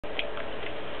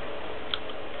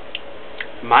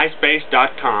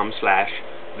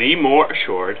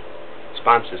myspace.com/TheMoreAssured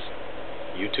sponsors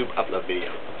YouTube upload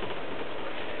video.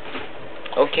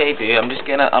 Okay, dude, I'm just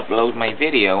gonna upload my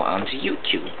video onto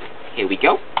YouTube. Here we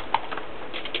go.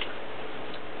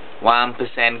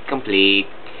 1% complete,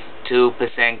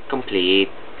 2% complete,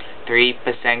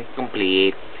 3%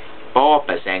 complete,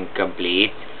 4%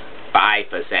 complete,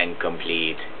 5%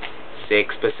 complete,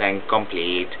 6%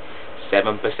 complete,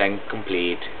 7%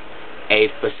 complete,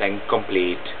 8%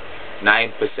 complete,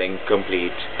 9%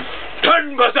 complete,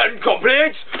 10%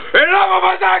 complete,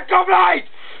 11% complete,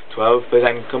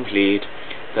 12% complete,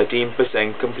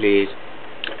 13% complete,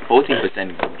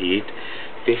 14% complete,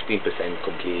 15%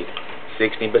 complete,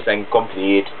 16%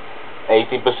 complete,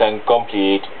 18%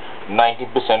 complete,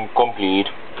 19% complete,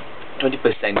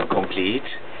 20% complete,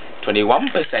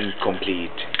 21%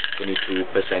 complete,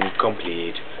 22%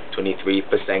 complete,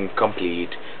 23%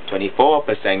 complete,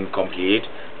 24% complete,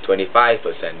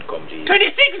 25% complete,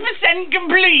 26%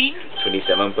 complete,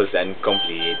 27%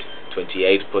 complete,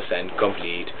 28%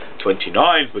 complete,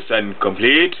 29%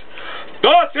 complete,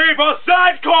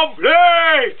 30%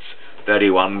 complete,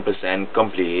 31%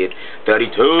 complete,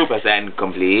 32%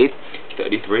 complete,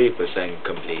 33%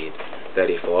 complete,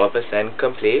 34%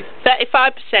 complete,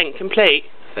 35% complete,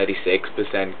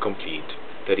 36% complete,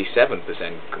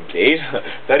 37% complete,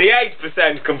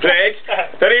 38% complete,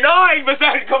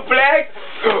 39% complete,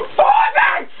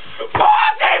 40%!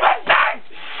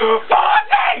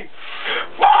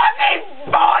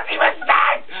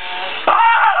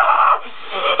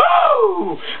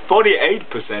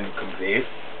 48% complete,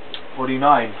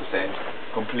 49%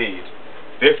 complete,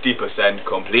 50%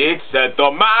 complete, said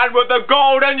the man with the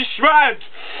golden shred.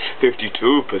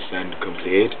 52%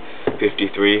 complete,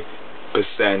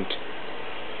 53%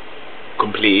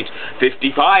 complete,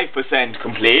 55%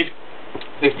 complete,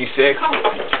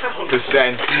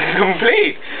 56%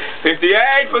 complete,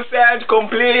 58%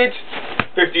 complete,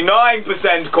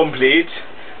 59% complete,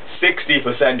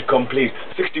 60% complete,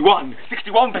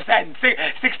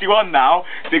 61% now,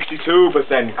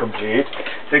 62% complete,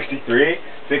 63%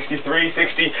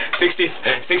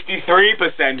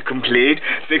 complete,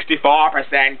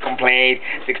 64% complete,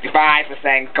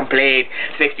 65% complete,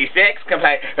 66%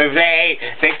 complete,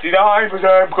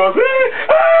 69% complete.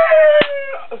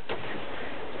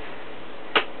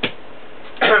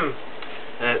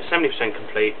 70%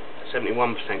 complete,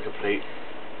 71% complete,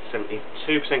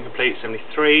 72% complete,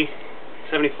 73,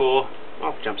 74,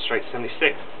 I'll jump straight to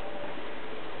 76.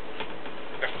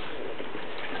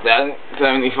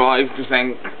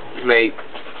 75% complete,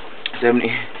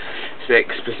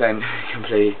 76%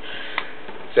 complete,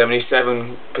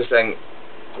 77%,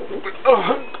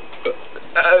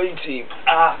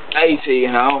 80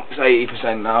 now, it's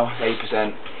 80% now,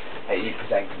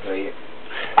 80% complete.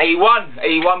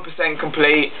 81%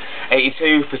 complete,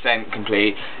 82%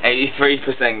 complete,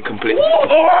 83% complete.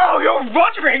 Oh, you're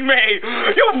rushing me!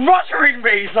 You're rushing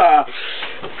me, sir!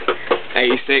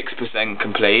 86%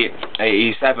 complete,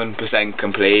 87%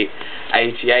 complete,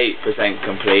 88%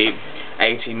 complete,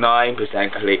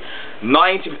 89% complete,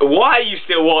 90%. Why are you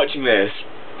still watching this?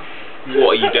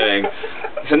 What are you doing?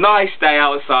 It's a nice day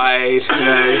outside, you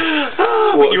know.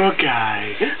 What? You're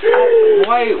gay.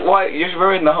 Why? You just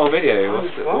ruined the whole video. What?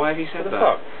 Why have you said that?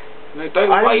 Fuck? No, don't.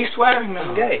 Why are you swearing now?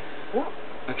 I'm gay. What?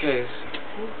 Okay.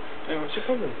 Hey, what's your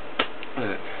problem?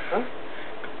 Look. Huh?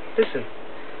 Listen.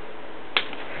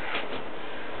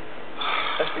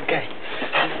 That's the gay.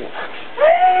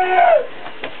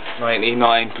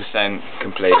 99%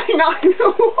 complete.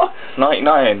 99 what?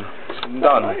 99. It's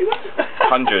done.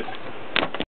 100.